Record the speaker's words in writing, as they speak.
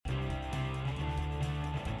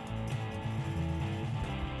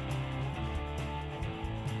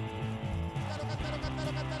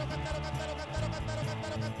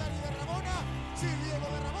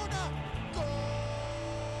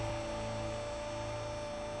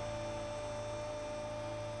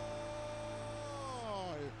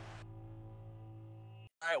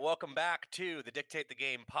All right, welcome back to the Dictate the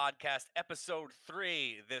Game podcast, episode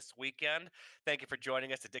 3 this weekend. Thank you for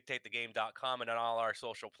joining us at dictatethegame.com and on all our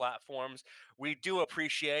social platforms. We do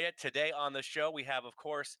appreciate it. Today on the show, we have, of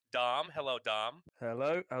course, Dom. Hello, Dom.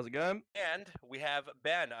 Hello, how's it going? And we have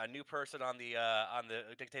Ben, a new person on the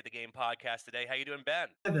Dictate the Game podcast today. How you doing, Ben?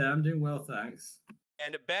 Hi there, I'm doing well, thanks.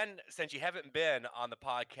 And Ben, since you haven't been on the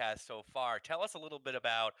podcast so far, tell us a little bit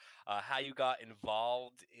about how you got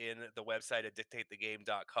involved in the website at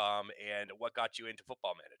dictatethegame.com and what got you into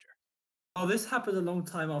Football Manager. Oh, this happened a long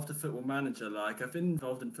time after Football Manager. Like, I've been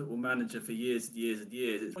involved in Football Manager for years and years and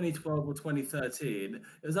years. It's 2012 or 2013.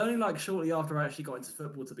 It was only like shortly after I actually got into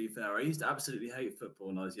football, to be fair. I used to absolutely hate football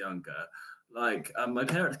when I was younger. Like, my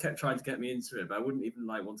parents kept trying to get me into it, but I wouldn't even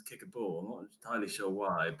want to kick a ball. I'm not entirely sure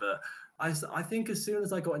why, but I think as soon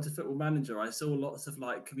as I got into Football Manager, I saw lots of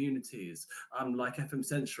communities, like FM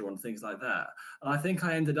Central and things like that. And I think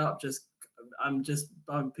I ended up just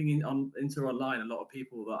bumping into online a lot of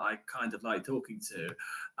people that I kind of like talking to,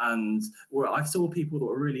 and where I saw people that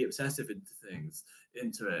were really obsessive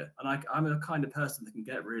into it, and I'm a kind of person that can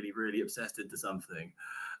get really, really obsessed into something,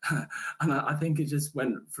 and I think it just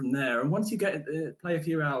went from there. And once you play a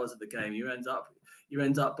few hours of the game, you end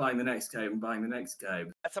up buying the next game and buying the next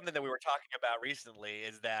game. That's something that we were talking about recently,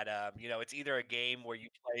 is that it's either a game where you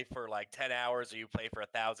play for like 10 hours or you play for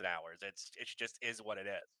 1,000 hours. It just is what it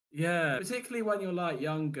is. Yeah, particularly when you're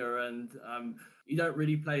younger and you don't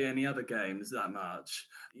really play any other games that much.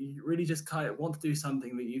 You really just kind of want to do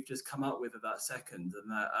something that you've just come up with at that second,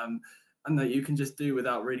 and that you can just do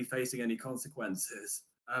without really facing any consequences.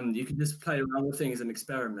 You can just play around with things and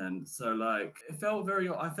experiment. So I felt very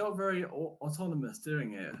autonomous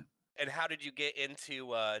doing it. And how did you get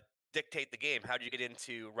into Dictate the Game? How did you get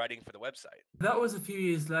into writing for the website? That was a few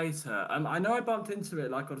years later. I know I bumped into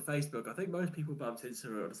it on Facebook. I think most people bumped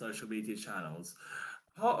into it on social media channels.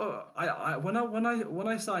 When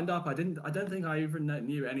I signed up, I don't think I even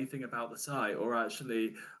knew anything about the site or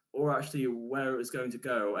actually where it was going to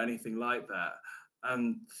go or anything like that.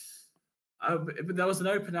 But there was an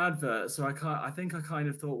open advert, so I think I kind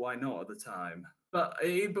of thought, why not at the time? But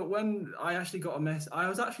when I actually got a mess, I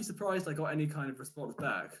was actually surprised I got any kind of response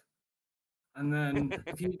back. And then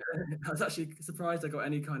I was actually surprised I got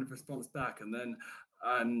any kind of response back. And then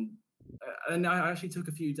I actually took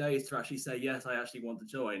a few days to actually say, yes, I actually want to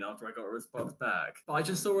join after I got a response back. But I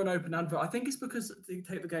just saw an open advert. I think it's because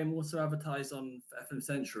Take the Game also advertised on FM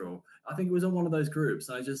Central. I think it was on one of those groups.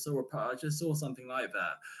 I just saw something like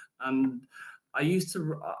that. And I used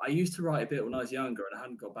to write a bit when I was younger, and I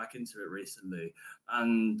hadn't got back into it recently.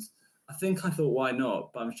 And I think I thought, why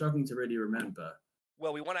not? But I'm struggling to really remember.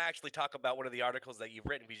 Well, we want to actually talk about one of the articles that you've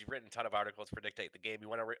written, because you've written a ton of articles for Dictate the Game. We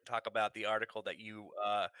want to talk about the article that you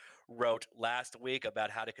wrote last week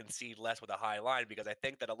about how to concede less with a high line, because I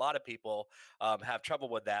think that a lot of people have trouble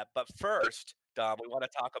with that. But first, Dom, we want to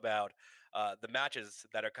talk about the matches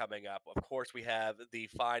that are coming up. Of course, we have the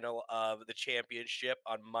final of the championship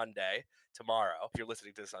on Monday, tomorrow. If you're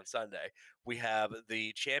listening to this on Sunday, we have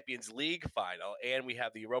the Champions League final, and we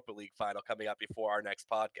have the Europa League final coming up before our next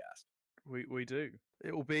podcast. We do.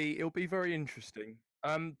 It'll be very interesting.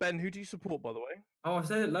 Ben, who do you support, by the way? Oh, I've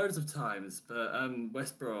said it loads of times, but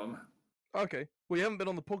West Brom. Okay. Well, you haven't been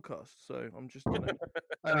on the podcast, so I'm just adding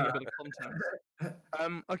a bit of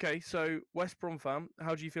context. Okay, so West Brom fan,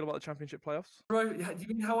 how do you feel about the Championship playoffs? Do you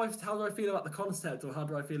mean how do I feel about the concept, or how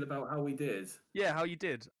do I feel about how we did? Yeah, how you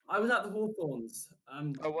did. I was at the Hawthorns.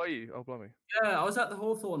 Oh, were you? Oh, blimey. Yeah, I was at the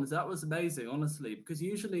Hawthorns. That was amazing, honestly, because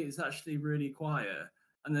usually it's actually really quiet,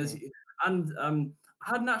 and I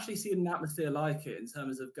hadn't actually seen an atmosphere like it in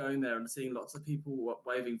terms of going there and seeing lots of people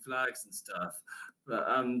waving flags and stuff. But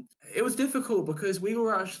it was difficult because we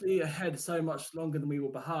were actually ahead so much longer than we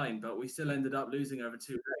were behind, but we still ended up losing over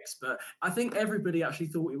 2 legs. But I think everybody actually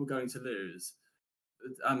thought we were going to lose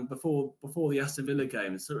before the Aston Villa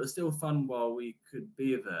game. So it was still fun while we could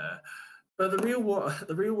be there. But the real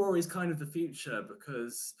war is kind of the future,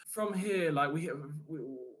 because from here,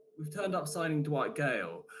 we've turned up signing Dwight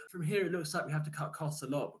Gale. From here, it looks like we have to cut costs a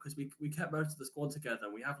lot, because we kept most of the squad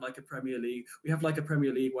together. We have a Premier League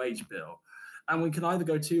wage bill, and we can either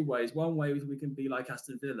go two ways. One way is we can be like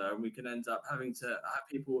Aston Villa, and we can end up having to have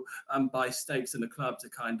people buy stakes in the club to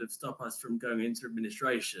kind of stop us from going into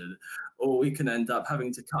administration, or we can end up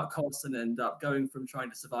having to cut costs and end up going from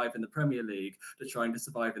trying to survive in the Premier League to trying to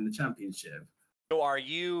survive in the Championship. So are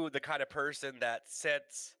you the kind of person that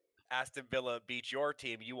sets Aston Villa beat your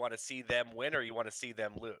team, you want to see them win or you want to see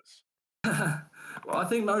them lose? Well, I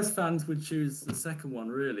think most fans would choose the second one,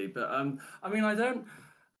 really. But I mean,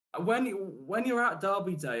 When you're at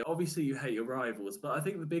Derby Day, obviously you hate your rivals, but I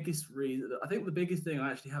think the biggest thing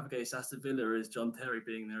I actually have against Aston Villa is John Terry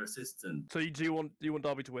being their assistant. So do you want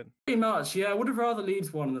Derby to win? Pretty much, yeah. I would have rather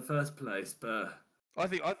Leeds won in the first place, but I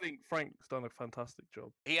think Frank's done a fantastic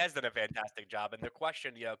job. He has done a fantastic job, and the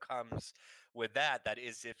question, comes with that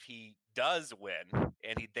is if he does win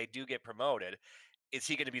and they do get promoted, is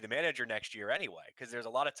he going to be the manager next year anyway? Because there's a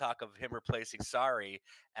lot of talk of him replacing Sarri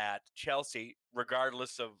at Chelsea,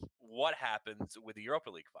 regardless of what happens with the Europa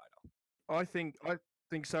League final. I think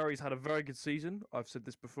Sarri's had a very good season. I've said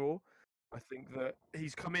this before. I think that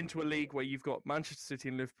he's come into a league where you've got Manchester City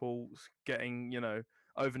and Liverpool getting,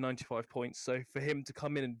 over 95 points. So for him to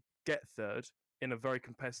come in and get third in a very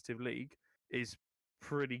competitive league is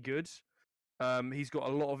pretty good. He's got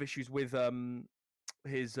a lot of issues with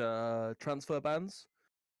his transfer bans.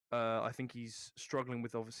 I think he's struggling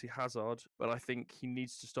with obviously Hazard, but I think he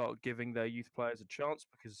needs to start giving their youth players a chance,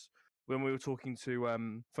 because when we were talking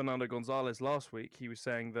to Fernando Gonzalez last week, he was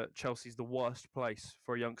saying that Chelsea's the worst place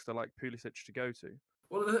for a youngster like Pulisic to go to.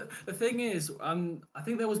 Well, the thing is, I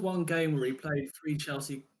think there was one game where he played 3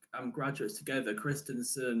 Chelsea graduates together: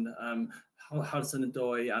 Christensen,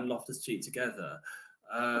 Hudson-Odoi, and Loftus-Cheek together.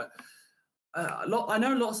 I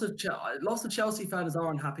know lots of Chelsea fans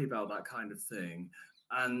are unhappy about that kind of thing,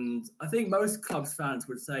 and I think most clubs fans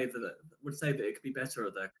would say that it could be better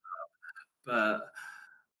at their club. But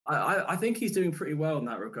I think he's doing pretty well in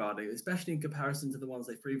that regard, especially in comparison to the ones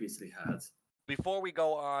they previously had. Before we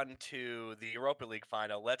go on to the Europa League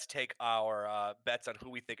final, let's take our bets on who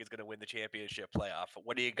we think is going to win the championship playoff.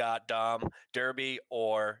 What do you got, Dom? Derby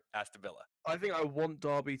or Aston Villa? I think I want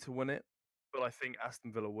Derby to win it, but I think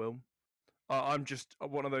Aston Villa will. I'm just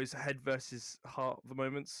one of those head versus heart of the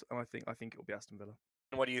moments, and I think it'll be Aston Villa.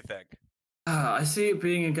 What do you think? I see it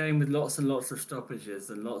being a game with lots and lots of stoppages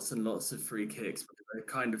and lots of free kicks, because I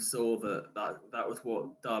kind of saw that was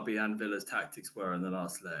what Derby and Villa's tactics were in the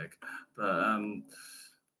last leg. But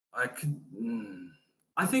I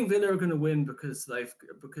think Villa are going to win because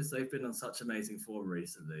they've been on such amazing form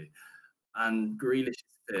recently, and Grealish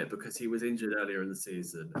is fit because he was injured earlier in the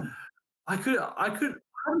season. I haven't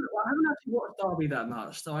actually watched Derby that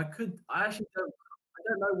much, so I actually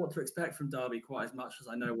don't know what to expect from Derby quite as much as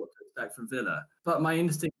I know what to expect from Villa. But my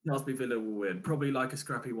instinct tells me Villa will win, probably like a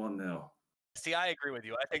scrappy 1-0. See, I agree with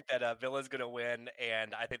you. I think that Villa's going to win,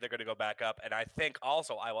 and I think they're going to go back up. And I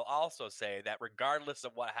will also say that regardless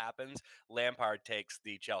of what happens, Lampard takes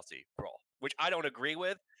the Chelsea role, which I don't agree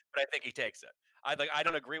with, but I think he takes it. I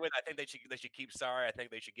don't agree with. I think they should keep Sarri. I think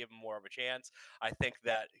they should give him more of a chance. I think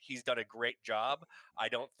that he's done a great job. I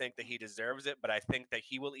don't think that he deserves it, but I think that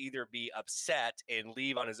he will either be upset and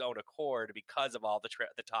leave on his own accord because of all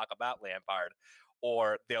the talk about Lampard,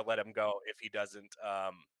 or they'll let him go if he doesn't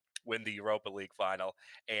win the Europa League final,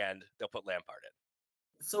 and they'll put Lampard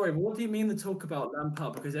in. Sorry, what do you mean the talk about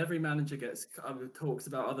Lampard? Because every manager talks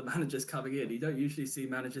about other managers coming in. You don't usually see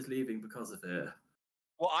managers leaving because of it.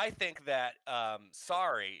 Well, I think that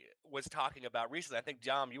Sarri was talking about recently. I think,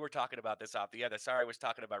 Dom, you were talking about this off the other. Sarri was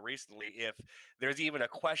talking about recently if there's even a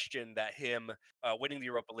question that him winning the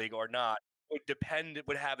Europa League or not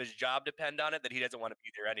would have his job depend on it, that he doesn't want to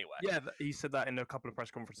be there anyway. Yeah, he said that in a couple of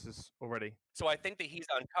press conferences already. So I think that he's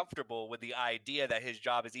uncomfortable with the idea that his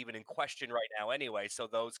job is even in question right now anyway. So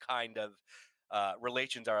those kind of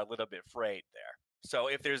relations are a little bit frayed there. So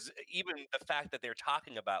if there's even the fact that they're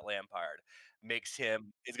talking about Lampard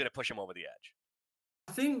is going to push him over the edge.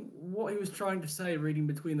 I think what he was trying to say, reading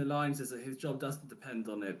between the lines, is that his job doesn't depend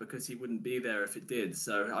on it because he wouldn't be there if it did.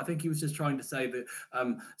 So I think he was just trying to say that,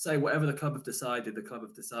 say whatever the club have decided,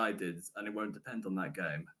 and it won't depend on that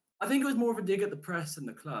game. I think it was more of a dig at the press than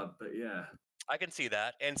the club, but yeah. I can see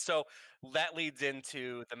that. And so that leads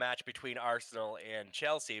into the match between Arsenal and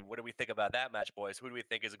Chelsea. What do we think about that match, boys? Who do we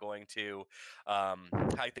think is going to, how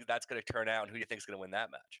do you think that's going to turn out, and who do you think is going to win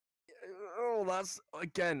that match? Oh,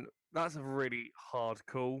 that's a really hard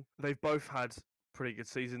call. They've both had pretty good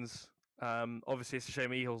seasons. Obviously, it's a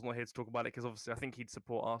shame Ehil's not here to talk about it, because obviously I think he'd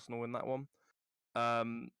support Arsenal in that one.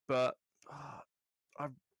 But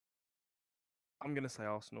I'm going to say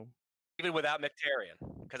Arsenal. Even without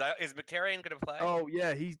Mkhitaryan, because is Mkhitaryan going to play? Oh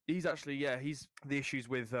yeah, he's actually he's the issues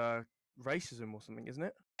with racism or something, isn't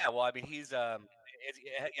it? Yeah, well, I mean he's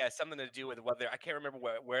something to do with whether, I can't remember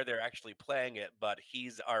where they're actually playing it, but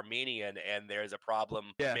he's Armenian and there's a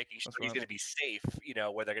problem making sure he's going to be safe,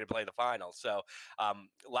 where they're going to play the final. So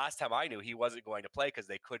last time I knew, he wasn't going to play because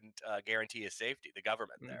they couldn't guarantee his safety, the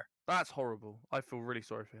government there. That's horrible. I feel really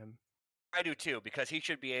sorry for him. I do too, because he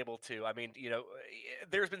should be able to. I mean,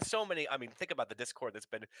 there's been so many. I mean, think about the discord that's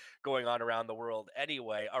been going on around the world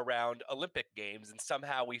anyway, around Olympic Games, and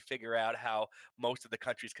somehow we figure out how most of the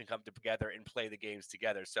countries can come together and play the games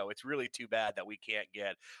together. So it's really too bad that we can't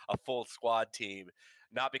get a full squad team,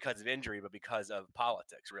 not because of injury, but because of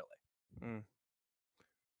politics, really. Mm.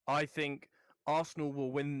 I think Arsenal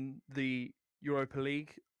will win the Europa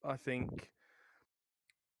League. I think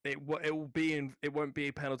it won't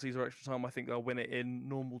be penalties or extra time. I think they'll win it in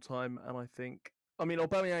normal time, and I mean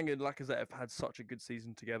Aubameyang and Lacazette have had such a good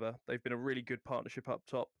season together. They've been a really good partnership up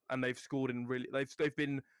top, and they've scored in really they've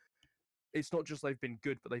been. It's not just they've been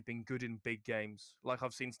good, but they've been good in big games. Like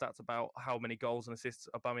I've seen stats about how many goals and assists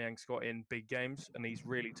Aubameyang's got in big games, and he's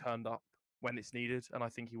really turned up when it's needed, and I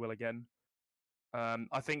think he will again.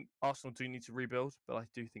 I think Arsenal do need to rebuild, but I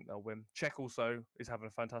do think they'll win. Czech also is having a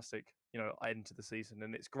fantastic, end to the season,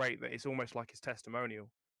 and it's great that it's almost like his testimonial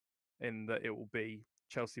in that it will be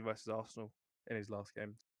Chelsea versus Arsenal in his last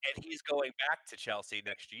game. And he's going back to Chelsea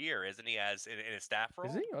next year, isn't he? As in a staff role?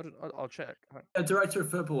 Is he? I'll check. Director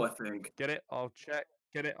of football, I think. Get it? I'll check.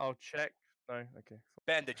 Get it? I'll check. No, okay.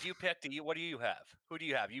 Ben, did you pick? What do you have? Who do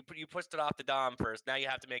you have? You pushed it off to Dom first. Now you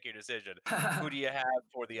have to make your decision. Who do you have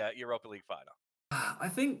for the Europa League final? I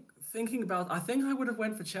think I would have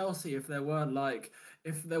went for Chelsea if there wasn't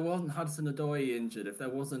Hudson-Odoi injured, if there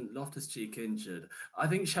wasn't Loftus-Cheek injured. I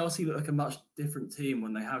think Chelsea look like a much different team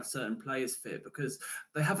when they have certain players fit because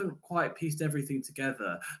they haven't quite pieced everything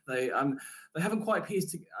together. They haven't quite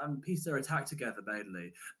pieced their attack together,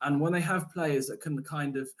 badly. And when they have players that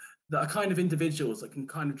are kind of individuals that can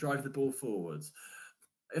kind of drive the ball forwards.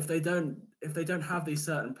 If they don't have these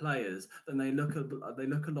certain players, then they look a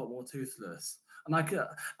lot more toothless. And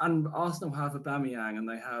Arsenal have Aubameyang, and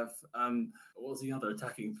they have what was the other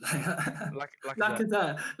attacking player?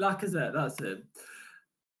 Lacazette. That's it.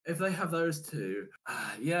 If they have those two,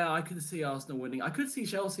 I could see Arsenal winning. I could see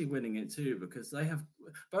Chelsea winning it too because they have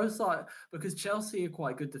both sides. Because Chelsea are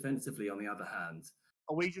quite good defensively. On the other hand.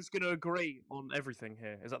 Are we just going to agree on everything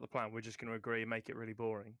here? Is that the plan? We're just going to agree and make it really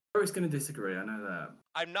boring? We're just going to disagree. I know that.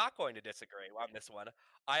 I'm not going to disagree on this one.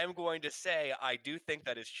 I am going to say I do think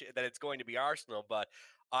that it's going to be Arsenal, but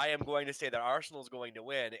I am going to say that Arsenal is going to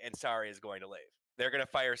win and Sarri is going to leave. They're going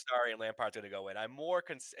to fire Sarri and Lampard's going to go in. I'm more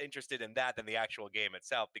interested in that than the actual game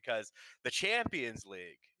itself because the Champions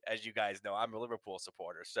League, as you guys know, I'm a Liverpool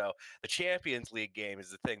supporter, so the Champions League game is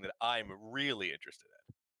the thing that I'm really interested in.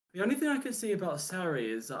 The only thing I can see about Sarri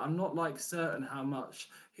is that I'm not certain how much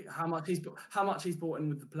he's brought in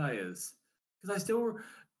with the players because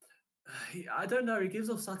I don't know. He gives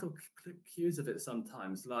off subtle cues of it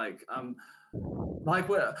sometimes, when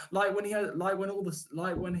he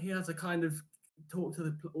has to kind of talk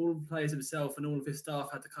to all the players himself, and all of his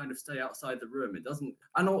staff had to kind of stay outside the room. It doesn't,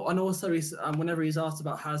 and also whenever he's asked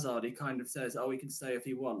about Hazard, he kind of says, "Oh, he can stay if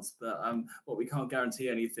he wants, but we can't guarantee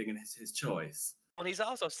anything, and it's his choice." Well, he's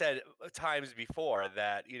also said times before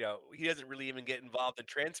that, he doesn't really even get involved in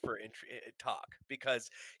transfer talk because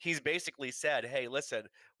he's basically said, hey, listen,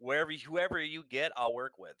 whoever you get, I'll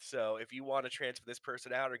work with. So if you want to transfer this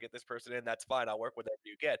person out or get this person in, that's fine. I'll work with whatever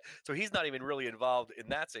you get. So he's not even really involved in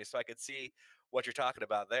that space. So I could see what you're talking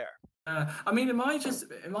about there. I mean, it might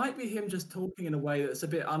be him just talking in a way that's a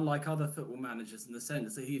bit unlike other football managers in the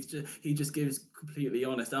sense that he just gives completely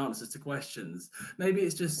honest answers to questions. Maybe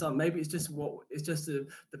it's just a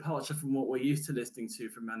departure from what we're used to listening to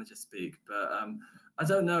from manager speak. But I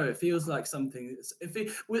don't know. It feels like something.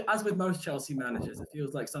 As with most Chelsea managers, it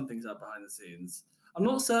feels like something's up behind the scenes. I'm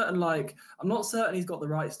not certain he's got the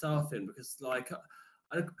right staff in because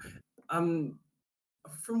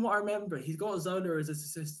from what I remember, he's got Zola as his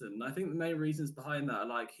assistant. And I think the main reasons behind that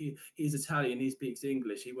are he's Italian, he speaks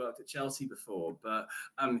English, he worked at Chelsea before. But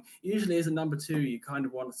usually as a number two, you kind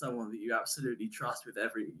of want someone that you absolutely trust with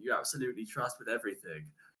everything.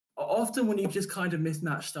 Often when you just kind of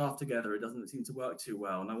mismatch staff together, it doesn't seem to work too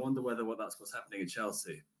well. And I wonder that's what's happening at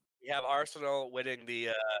Chelsea. We have Arsenal winning the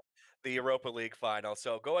Europa League final.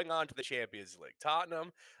 So going on to the Champions League,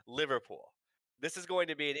 Tottenham, Liverpool. This is going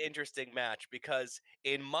to be an interesting match because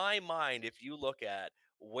in my mind, if you look at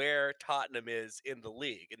where Tottenham is in the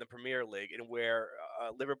league, in the Premier League, and where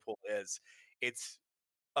Liverpool is, it's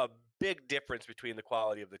a big difference between the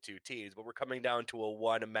quality of the two teams, but we're coming down to a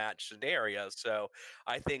one-match scenario. So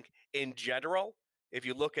I think in general, if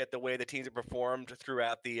you look at the way the teams have performed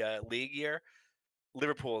throughout the league year,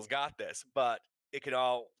 Liverpool's got this, but it could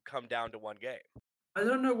all come down to one game. I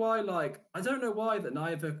don't know why that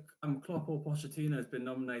neither Klopp or Pochettino has been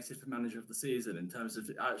nominated for manager of the season in terms of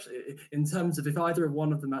if either of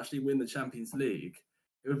one of them actually win the Champions League.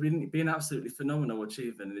 It would be an absolutely phenomenal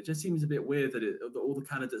achievement. And it just seems a bit weird that all the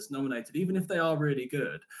candidates nominated, even if they are really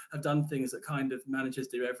good, have done things that kind of managers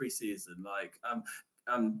do every season, like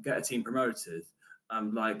get a team promoted.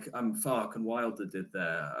 Like Fark and Wilder did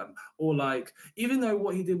there, or like even though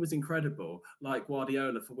what he did was incredible, like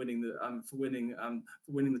Guardiola for winning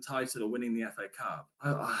the title or winning the FA Cup.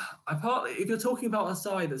 I partly, if you're talking about a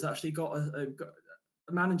side that's actually got a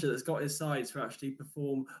manager that's got his sides to actually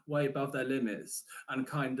perform way above their limits and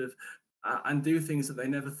kind of and do things that they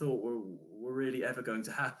never thought were really ever going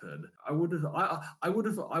to happen. I would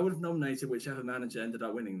have nominated whichever manager ended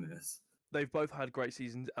up winning this. They've both had great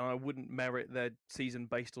seasons, and I wouldn't merit their season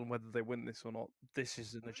based on whether they win this or not. This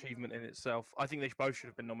is an achievement in itself. I think they both should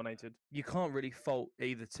have been nominated. You can't really fault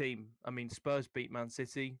either team. I mean, Spurs beat Man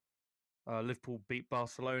City, Liverpool beat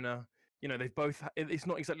Barcelona. You know, they've both. It's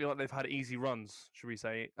not exactly like they've had easy runs, should we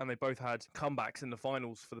say? And they both had comebacks in the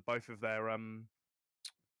finals for both of their in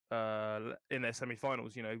their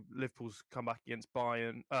semi-finals. You know, Liverpool's comeback against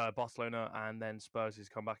Barcelona, and then Spurs'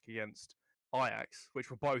 comeback against Ajax, which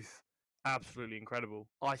were both absolutely incredible.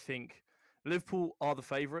 I think Liverpool are the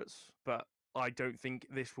favourites, but I don't think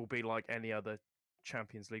this will be like any other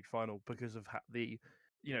Champions League final because of the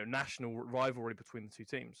national rivalry between the two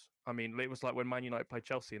teams. I mean, it was like when Man United played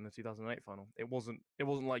Chelsea in the 2008 final. It wasn't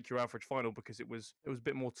like your average final because it was a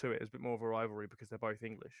bit more to it. It was a bit more of a rivalry because they're both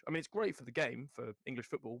English. I mean, it's great for the game, for English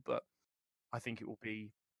football, but I think it'll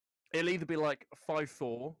either be like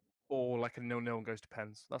 5-4 or like a 0-0 and goes to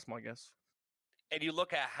pens. That's my guess. And you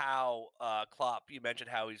look at how Klopp, you mentioned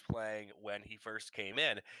how he's playing when he first came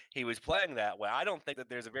in. He was playing that way. I don't think that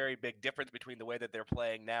there's a very big difference between the way that they're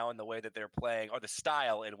playing now and the way that they're playing, or the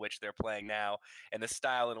style in which they're playing now and the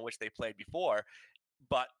style in which they played before.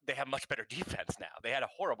 But they have much better defense now. They had a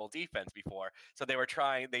horrible defense before. So they were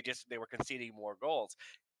conceding more goals.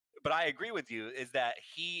 But I agree with you, is that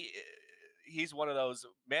he's one of those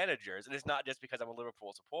managers, and it's not just because I'm a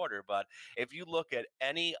Liverpool supporter, but if you look at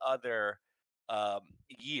any other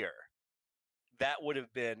year, that would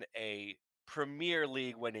have been a Premier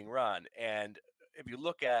League winning run. And if you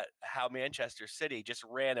look at how Manchester City just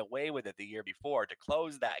ran away with it the year before, to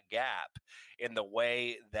close that gap in the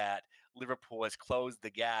way that Liverpool has closed the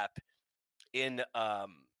gap in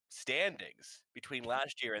standings between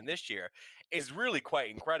last year and this year, is really quite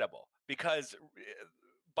incredible. Because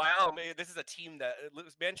by all means, this is a team that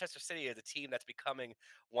Manchester City is a team that's becoming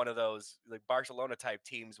one of those like Barcelona type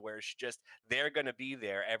teams where it's just they're going to be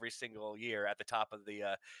there every single year at the top of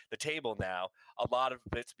the table now. A lot of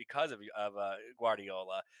it's because of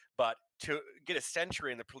Guardiola, but to get a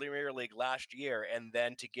century in the Premier League last year and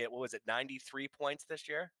then to get 93 points this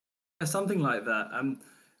year, something like that.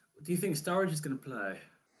 Do you think Sturridge is going to play?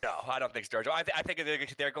 No, I don't think Sturridge. I think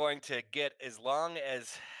they're going to get, as long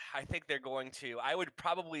as I think they're going to. I would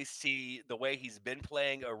probably see the way he's been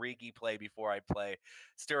playing Origi play before I play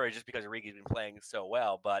Sturridge, just because Origi's been playing so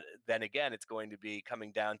well. But then again, it's going to be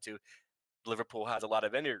coming down to Liverpool has a lot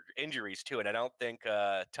of injuries too, and I don't think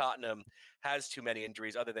Tottenham has too many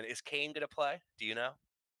injuries. Other than, is Kane going to play? Do you know?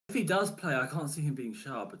 If he does play, I can't see him being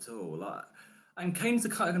sharp at all. And Kane's the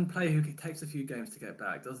kind of player who takes a few games to get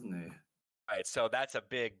back, doesn't he? Right, so that's a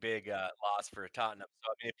big loss for Tottenham.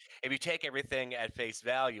 So I mean, if you take everything at face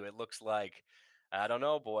value, it looks like, I don't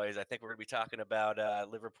know, boys. I think we're going to be talking about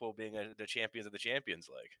Liverpool being the champions of the Champions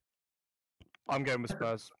League. I'm going with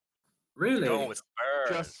Spurs. Really? Going with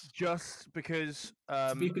Spurs. Just because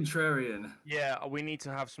to be contrarian. Yeah, we need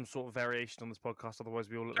to have some sort of variation on this podcast, otherwise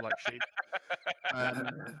we all look like sheep.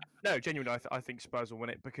 No, genuinely, I think Spurs will win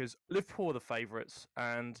it because Liverpool are the favourites,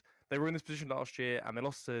 and they were in this position last year, and they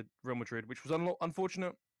lost to Real Madrid, which was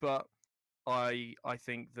unfortunate. But I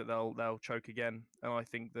think that they'll choke again, and I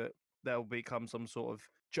think that they'll become some sort of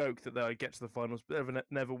joke that they'll get to the finals, but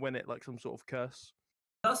never win it, like some sort of curse.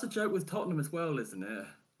 That's a joke with Tottenham as well, isn't it?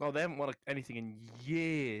 Well, they haven't won anything in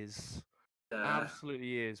years, absolutely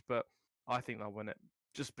years. But I think they'll win it.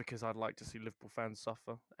 Just because I'd like to see Liverpool fans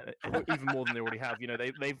suffer, even more than they already have. You know,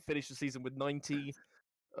 they've finished the season with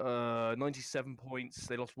 97 points.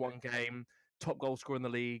 They lost one game. Top goal scorer in the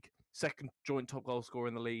league. Second joint top goal scorer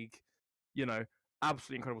in the league. You know,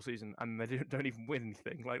 absolutely incredible season, and they don't even win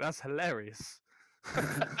anything. Like, that's hilarious.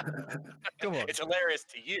 Come on, it's hilarious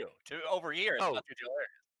to you. Over here, it's not too hilarious.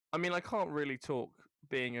 I mean, I can't really talk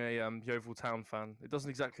being a Yeovil Town fan. It doesn't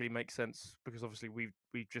exactly make sense because obviously we've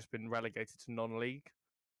just been relegated to non-league.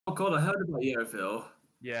 Oh God, I heard about Yeovil.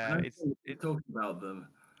 Yeah, it's talking about them.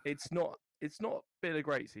 It's not been a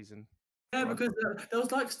great season. Yeah, because there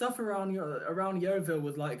was like stuff around Yeovil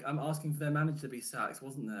with like asking for their manager to be sacked,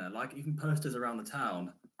 wasn't there? Like even posters around the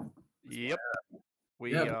town. Yep.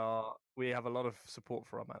 We we have a lot of support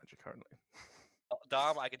for our manager currently.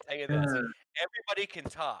 Dom, I can tell you this: everybody can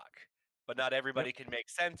talk, but not everybody can make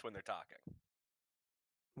sense when they're talking.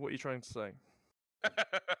 What are you trying to say?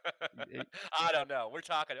 I don't know. We're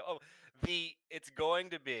talking. It's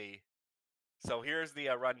going to be. So here's the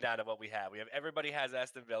rundown of what we have. Everybody has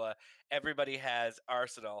Aston Villa. Everybody has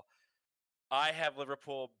Arsenal. I have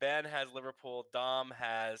Liverpool. Ben has Liverpool. Dom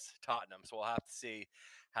has Tottenham. So we'll have to see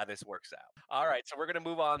how this works out. All right. So we're going to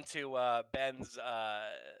move on to Ben's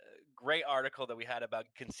great article that we had about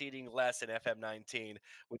conceding less in FM19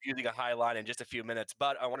 with using a high line in just a few minutes.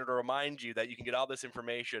 But I wanted to remind you that you can get all this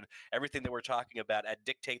information, everything that we're talking about, at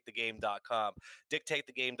dictatethegame.com.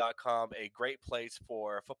 Dictatethegame.com, a great place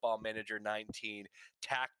for Football Manager 19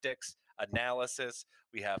 tactics, analysis.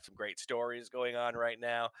 We have some great stories going on right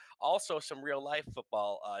now. Also, some real life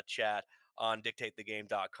football chat on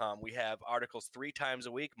dictatethegame.com. We have articles 3 times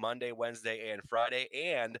a week, Monday, Wednesday, and Friday,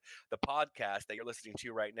 and the podcast that you're listening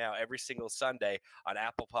to right now every single Sunday on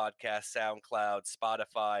Apple Podcasts, SoundCloud,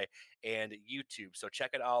 Spotify, and YouTube. So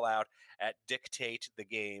check it all out at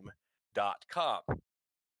dictatethegame.com.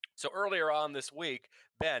 So earlier on this week,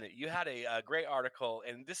 Ben, you had a great article,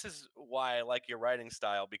 and this is why I like your writing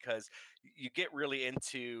style, because you get really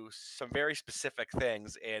into some very specific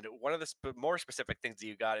things. And one of the more specific things that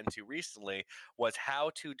you got into recently was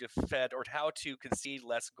how to defend or how to concede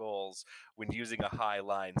less goals when using a high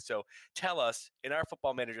line. So tell us, in our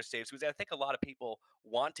Football Manager saves, because I think a lot of people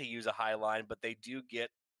want to use a high line, but they do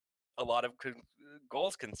get a lot of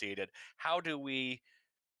goals conceded. How do we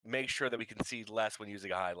make sure that we concede less when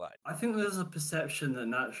using a high line? I think there's a perception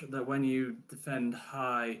that when you defend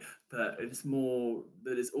high, that it's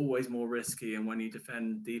always more risky, and when you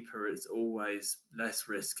defend deeper, it's always less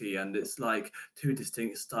risky, and it's like two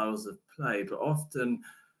distinct styles of play. But often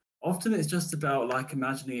it's just about like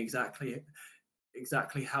imagining exactly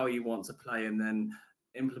how you want to play, and then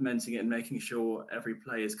implementing it and making sure every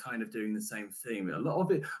play is kind of doing the same thing. A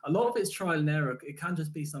lot of it's trial and error. It can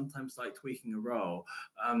just be sometimes like tweaking a role.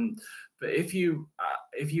 But if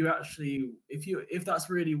that's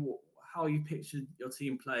really how you picture your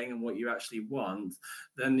team playing and what you actually want,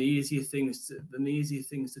 then the easier things to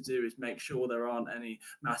do is make sure there aren't any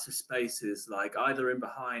massive spaces, like either in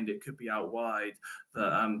behind, it could be out wide,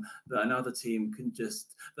 that another team can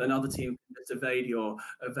just evade your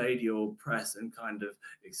press and kind of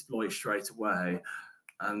exploit straight away.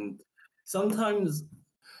 And sometimes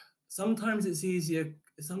it's easier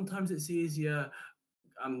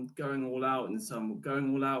going all out in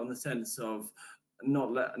the sense of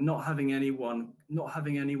not having anyone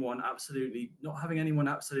absolutely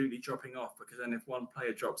dropping off, because then if one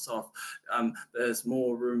player drops off, there's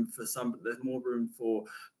more room for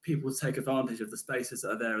people to take advantage of the spaces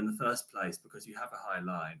that are there in the first place, because you have a high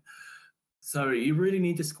line. So you really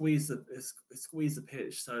need to squeeze the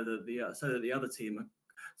pitch so that the other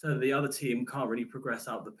team can't really progress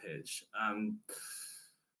out the pitch.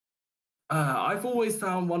 I've always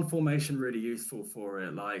found one formation really useful for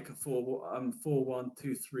it, like a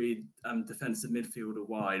 4-1-2-3 defensive midfielder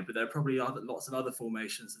wide, but there are probably lots of other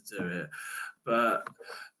formations that do it.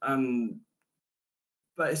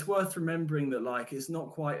 But it's worth remembering that like it's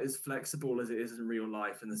not quite as flexible as it is in real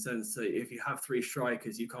life, in the sense that if you have 3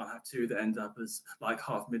 strikers, you can't have 2 that end up as like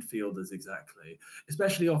half midfielders exactly,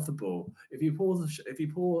 especially off the ball. If you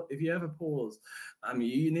ever pause,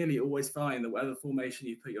 you nearly always find that whatever formation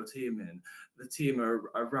you put your team in, the team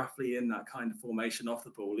are roughly in that kind of formation off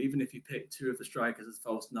the ball, even if you pick 2 of the strikers as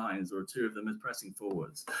false nines or 2 of them as pressing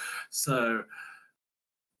forwards. So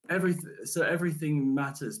everything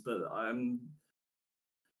matters, but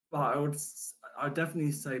I would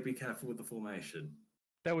definitely say be careful with the formation.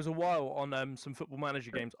 There was a while on some Football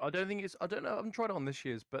Manager games. I don't know. I haven't tried it on this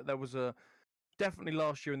year's, but there was definitely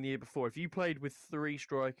last year and the year before. If you played with 3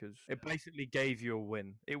 strikers, it basically gave you a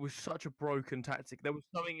win. It was such a broken tactic. There was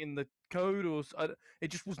something in the code, or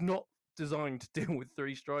it just was not designed to deal with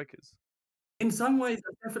 3 strikers. In some ways,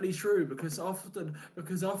 that's definitely true, because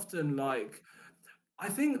often like. I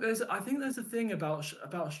think there's a thing about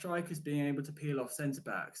strikers being able to peel off centre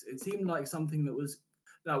backs. It seemed like something that was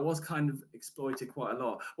kind of exploited quite a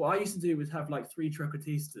lot. What I used to do was have like 3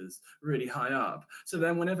 trequartistas really high up. So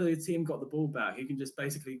then whenever the team got the ball back, you can just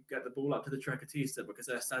basically get the ball up to the trequartista because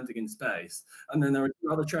they're standing in space. And then there are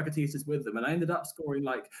other trequartistas with them. And I ended up scoring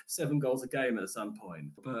like 7 goals a game at some point.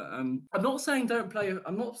 But I'm not saying don't play a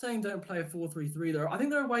 4-3-3 there. I think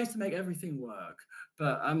there are ways to make everything work.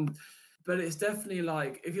 But but it's definitely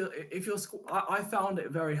like if you're I found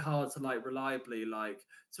it very hard to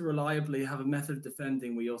reliably have a method of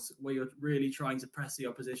defending where you're really trying to press the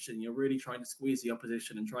opposition, you're really trying to squeeze the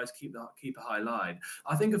opposition and try to keep a high line.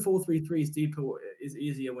 I think a 4-3-3 is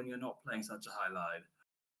easier when you're not playing such a high line.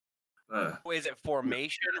 Is it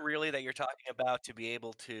formation really that you're talking about to be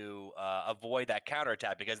able to avoid that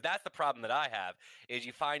counterattack? Because that's the problem that I have, is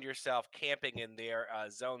you find yourself camping in their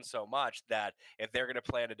zone so much that if they're going to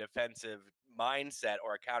play in a defensive mindset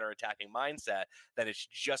or a counterattacking mindset, then it's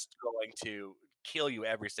just going to kill you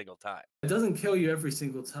every single time. It doesn't kill you every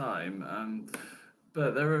single time,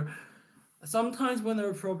 but there are sometimes when there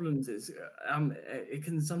are problems, it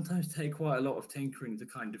can sometimes take quite a lot of tinkering to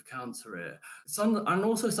kind of counter it. And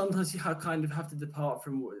also sometimes you kind of have to depart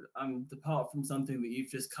from something that you've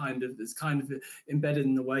just it's kind of embedded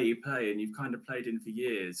in the way you play and you've kind of played in for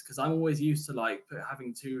years. Because I'm always used to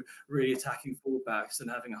having two really attacking fullbacks and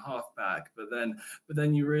having a halfback, but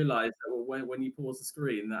then you realise that when you pause the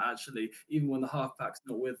screen that actually even when the halfback's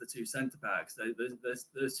not with the two centre backs,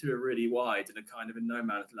 those two are really wide and are kind of in no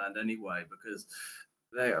man's land anyway. Because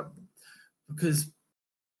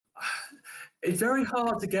it's very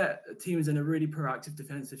hard to get teams in a really proactive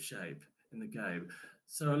defensive shape in the game.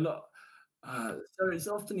 So it's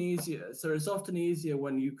often easier. So it's often easier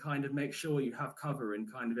when you kind of make sure you have cover in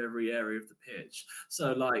kind of every area of the pitch.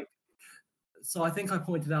 So I think I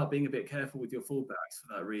pointed out being a bit careful with your fullbacks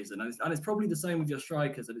for that reason, and it's probably the same with your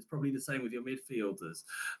strikers, and it's probably the same with your midfielders.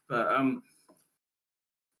 But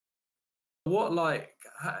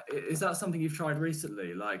is that something you've tried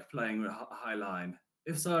recently, like playing with a high line?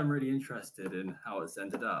 If so, I'm really interested in how it's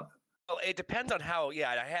ended up. Well, it depends on how.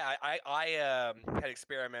 Yeah, I had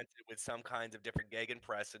experimented with some kinds of different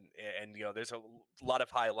gegenpress, and there's a lot of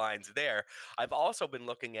high lines there. I've also been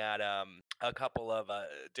looking at a couple of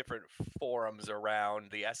different forums around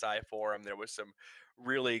the SI forum. There was some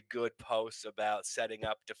really good posts about setting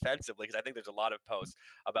up defensively, because I think there's a lot of posts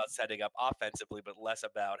about setting up offensively, but less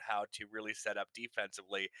about how to really set up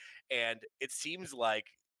defensively. And it seems like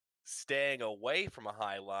staying away from a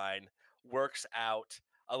high line works out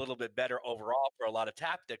a little bit better overall for a lot of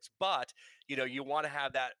tactics, but you want to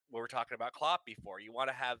have that. We were talking about Klopp before. You want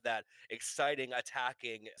to have that exciting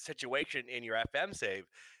attacking situation in your FM save.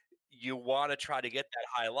 You want to try to get that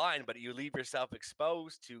high line, but you leave yourself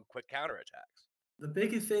exposed to quick counterattacks. The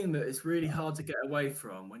biggest thing that it's really hard to get away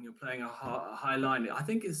from when you're playing a high line, I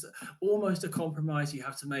think it's almost a compromise you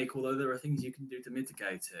have to make, although there are things you can do to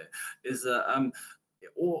mitigate it, is that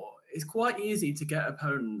it's quite easy to get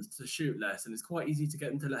opponents to shoot less, and it's quite easy to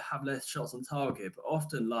get them to have less shots on target, but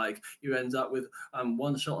often you end up with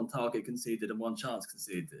one shot on target conceded and one chance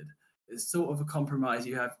conceded. It's sort of a compromise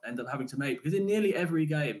you end up having to make, because in nearly every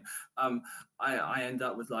game, I end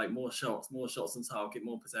up with more shots on target,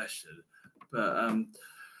 more possession. But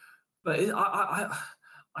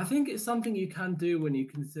I think it's something you can do when you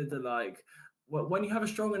consider when you have a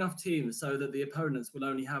strong enough team so that the opponents will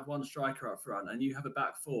only have one striker up front and you have a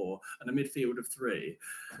back four and a midfield of three.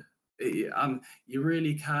 You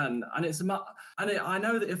really can, and I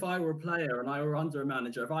know that if I were a player and I were under a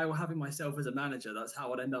manager, if I were having myself as a manager, that's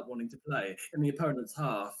how I'd end up wanting to play in the opponent's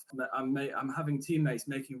half. I'm having teammates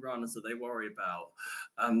making runs that they worry about,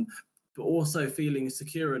 but also feeling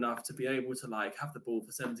secure enough to be able to have the ball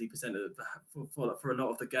for 70% for a lot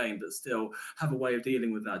of the game, but still have a way of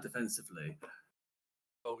dealing with that defensively.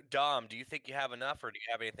 Oh, Dom, do you think you have enough, or do you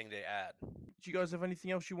have anything to add? Do you guys have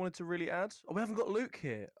anything else you wanted to really add? Oh, we haven't got Luke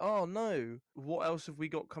here. Oh no. What else have we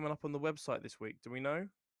got coming up on the website this week? Do we know?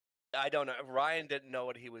 I don't know. Ryan didn't know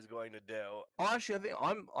what he was going to do. Oh, actually, I think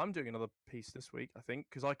I'm doing another piece this week. I think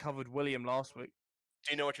because I covered William last week.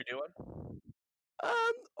 Do you know what you're doing?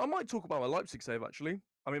 I might talk about my Leipzig save actually.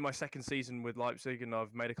 I'm in my second season with Leipzig, and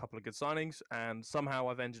I've made a couple of good signings, and somehow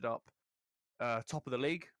I've ended up top of the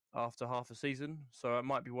league after half a season. So it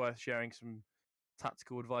might be worth sharing some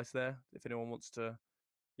tactical advice there if anyone wants to,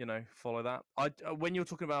 follow that. When you're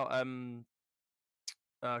talking about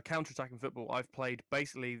counter-attacking football, I've played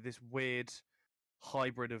basically this weird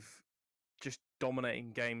hybrid of just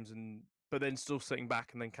dominating games but then still sitting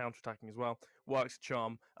back and then counter-attacking as well. Works a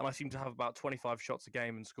charm, and I seem to have about 25 shots a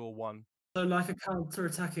game and score one. So like a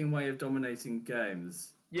counter-attacking way of dominating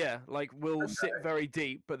games. Yeah, we'll sit very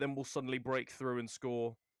deep, but then we'll suddenly break through and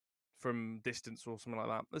score from distance or something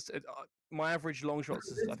like that. My average long shots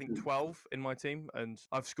is, I think, 12 in my team, and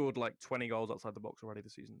I've scored 20 goals outside the box already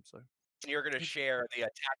this season. So you're going to share the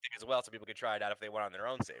tactic as well, so people can try it out if they want on their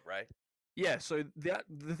own save, right? Yeah. So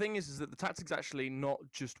the thing is that the tactic's actually not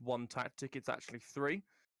just one tactic; it's actually three.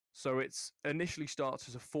 So it's initially starts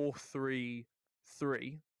as a 4-3-3,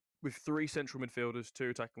 with 3 central midfielders, 2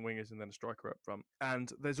 attacking wingers, and then a striker up front.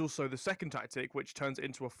 And there's also the second tactic, which turns it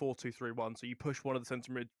into a 4-2-3-1. So you push one of the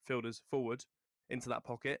central midfielders forward into that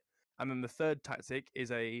pocket. And then the third tactic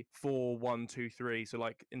is a 4-1-2-3. So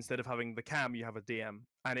like instead of having the cam, you have a DM.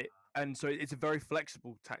 And so it's a very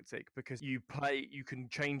flexible tactic because you can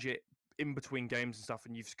change it in between games and stuff,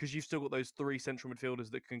 and because you've still got those 3 central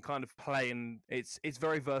midfielders that can kind of play, and it's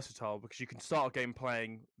very versatile because you can start a game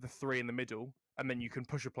playing the 3 in the middle, and then you can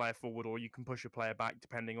push a player forward or you can push a player back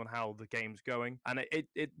depending on how the game's going. And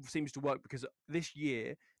it seems to work because this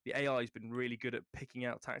year the AI has been really good at picking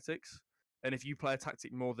out tactics. And if you play a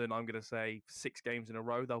tactic more than, I'm going to say, 6 games in a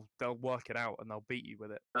row, they'll work it out and they'll beat you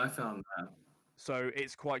with it. I found that. So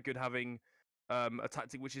it's quite good having a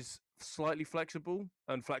tactic which is slightly flexible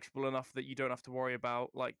and flexible enough that you don't have to worry about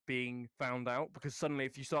like being found out. Because suddenly,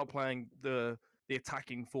 if you start playing the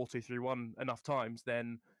attacking 4-2-3-1 enough times,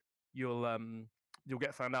 then you'll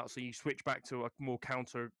get found out. So you switch back to a more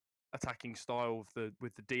counter attacking style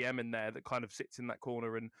with the DM in there that kind of sits in that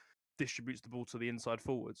corner and distributes the ball to the inside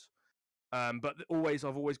forwards. But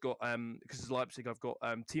I've always got because it's Leipzig, I've got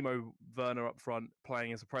Timo Werner up front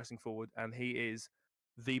playing as a pressing forward, and he is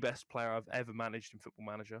the best player I've ever managed in Football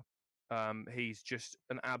Manager. He's just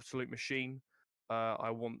an absolute machine. I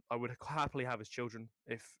would happily have his children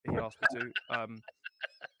if he asked me to.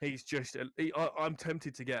 He's just I'm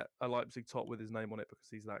tempted to get a Leipzig top with his name on it because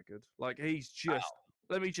he's that good. Like he's just. Wow.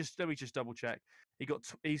 Let me just double check.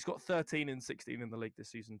 He's got 13 and 16 in the league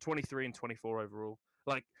this season, 23 and 24 overall.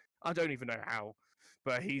 Like I don't even know how,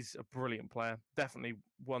 but he's a brilliant player. Definitely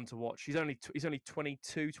one to watch. He's only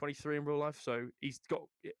 22, 23 in real life, so he's got.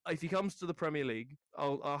 If he comes to the Premier League,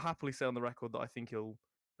 I'll happily say on the record that I think he'll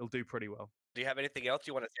do pretty well. Do you have anything else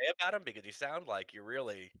you want to say about him? Because you sound like you're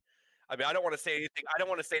really. I mean, I don't want to say anything. I don't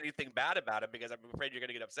want to say anything bad about him because I'm afraid you're going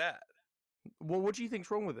to get upset. Well, what do you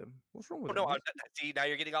think's wrong with him? What's wrong with him? No, see, now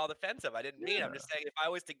you're getting all defensive. I didn't mean. I'm just saying if I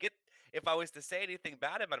was to say anything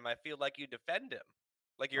bad about him, I feel like you defend him.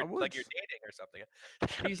 Like you're dating or something.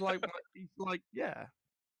 He's like, yeah.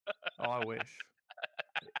 Oh, I wish.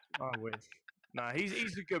 Nah,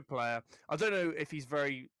 he's a good player. I don't know if he's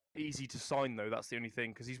very easy to sign though. That's the only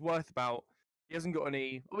thing because he's worth about. He hasn't got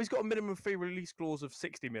any. Oh, he's got a minimum fee release clause of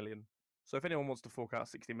 60 million. So if anyone wants to fork out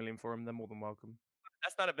 60 million for him, they're more than welcome.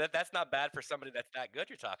 That's not bad for somebody that's that good.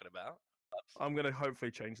 You're talking about. I'm gonna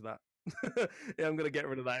hopefully change that. Yeah, I'm gonna get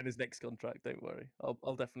rid of that in his next contract. Don't worry.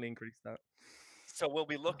 I'll definitely increase that. So we'll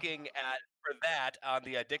be looking for that on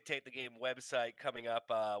the Dictate the Game website coming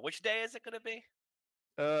up. Which day is it going to be?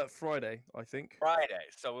 Friday, I think. Friday.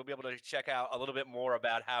 So we'll be able to check out a little bit more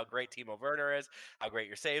about how great Timo Werner is, how great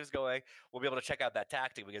your save's going. We'll be able to check out that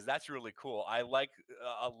tactic because that's really cool. I like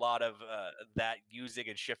a lot of that using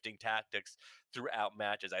and shifting tactics throughout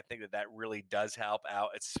matches. I think that really does help out,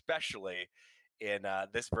 especially in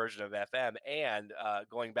this version of FM. And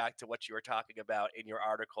going back to what you were talking about in your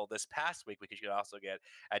article this past week, which you can also get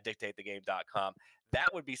at dictatethegame.com,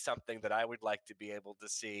 that would be something that I would like to be able to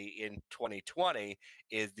see in 2020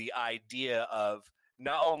 is the idea of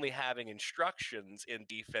not only having instructions in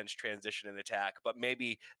defense, transition, and attack, but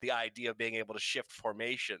maybe the idea of being able to shift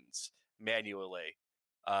formations manually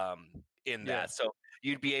in that. Yeah. So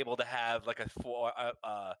you'd be able to have like a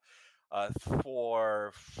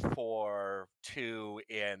 4-4-2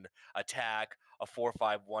 in attack, a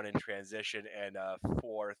 4-5-1 in transition, and a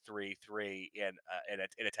 4-3-3 in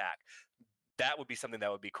attack. That would be something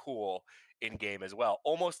that would be cool in game as well,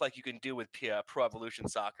 almost like you can do with Pro Evolution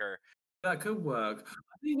Soccer. That could work.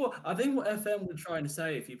 I think what FM were trying to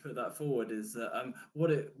say, if you put that forward, is that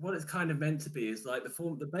what it's kind of meant to be is like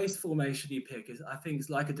the base formation you pick is, I think,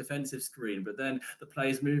 it's like a defensive screen, but then the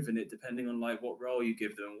players move in it depending on like what role you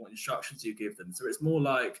give them and what instructions you give them. So it's more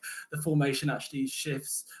like the formation actually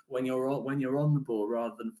shifts when you're on the ball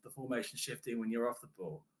rather than the formation shifting when you're off the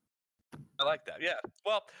ball. I like that. Yeah.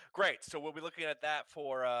 Well, great. So we'll be looking at that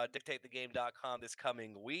for dictatethegame.com this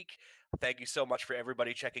coming week. Thank you so much for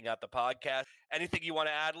everybody checking out the podcast. Anything you want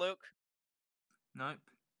to add, Luke? Nope.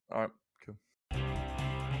 All right.